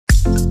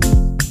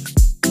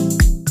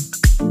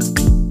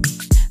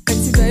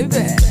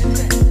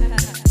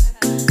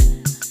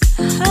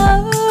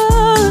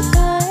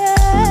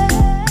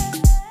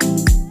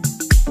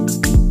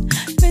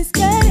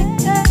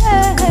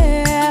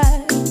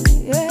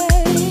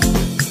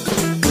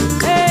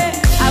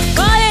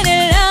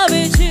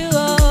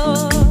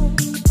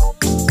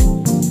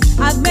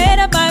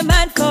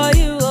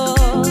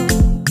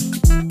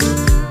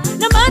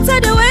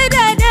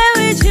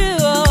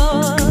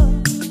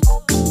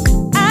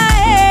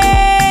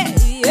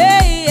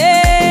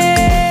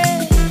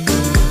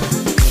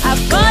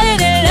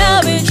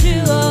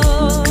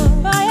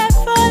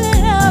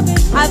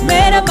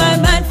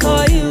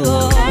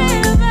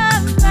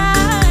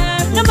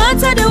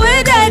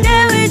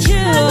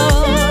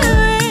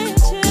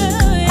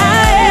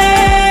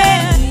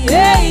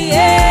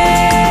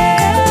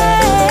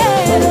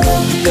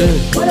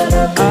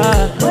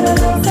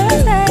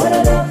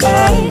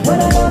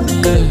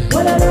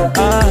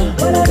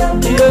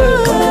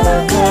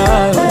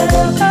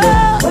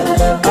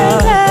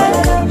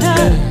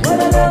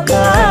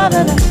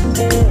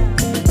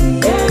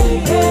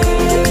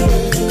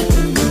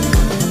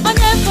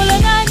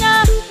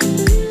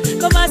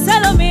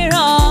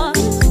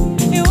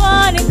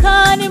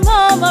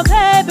my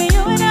baby,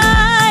 you and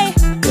I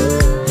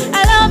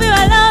love you,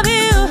 I love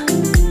you.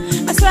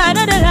 I swear I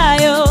know the lie,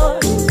 oh.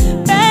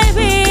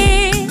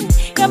 Baby,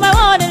 you're my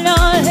one and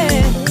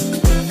only.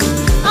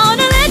 I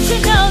wanna let you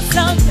know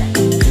something.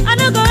 I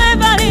don't go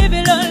ever leave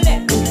you lonely.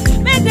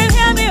 Make them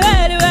hear me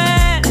very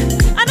well.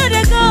 I know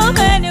they go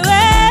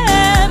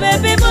anywhere.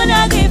 Baby, but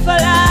I give for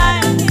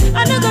life.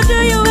 I don't go do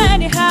you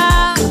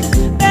anyhow.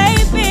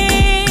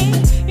 Baby,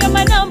 you're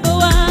my number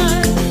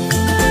one.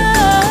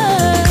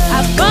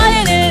 I'm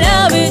falling in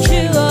love with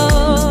you,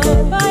 oh.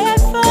 I'm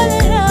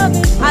falling in love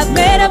with you. I've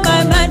made up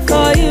my mind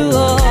for you,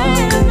 oh.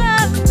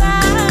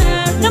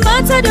 No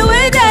matter the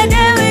way that I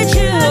did with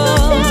you,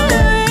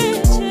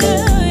 oh.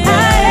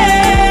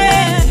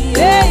 Yeah,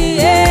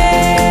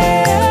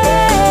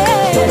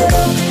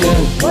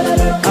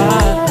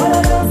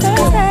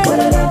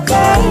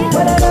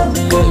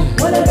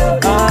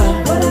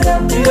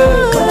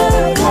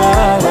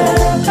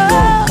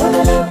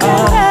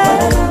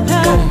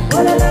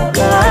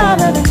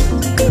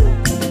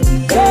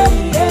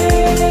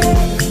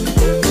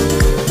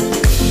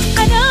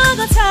 I know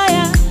go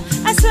tire.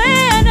 I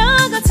swear I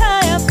know go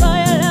tire for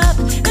your love.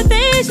 The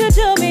things you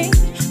do me,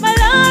 my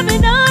love will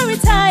not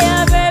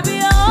retire, baby.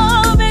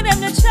 Oh, make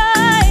them to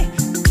try.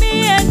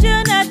 Me and you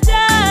not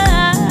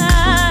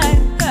die.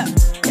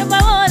 You're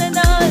my one and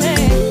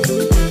only.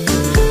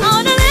 I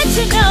wanna let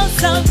you know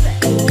something.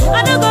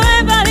 I don't go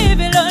ever leave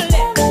you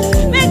lonely.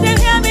 Make them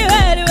hear me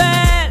very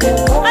well.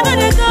 I know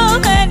they go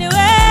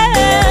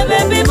anywhere.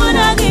 Baby, but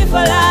I give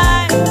for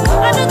life.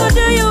 I don't go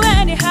do you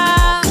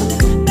anyhow.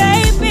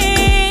 Baby,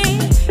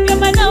 you're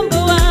my number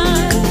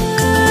one.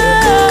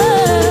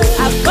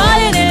 I'm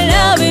falling in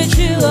love with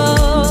you,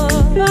 oh.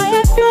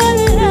 I'm falling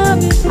in love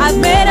with you. I've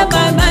made up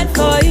my mind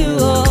for you,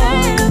 oh.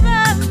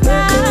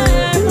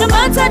 No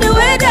matter the way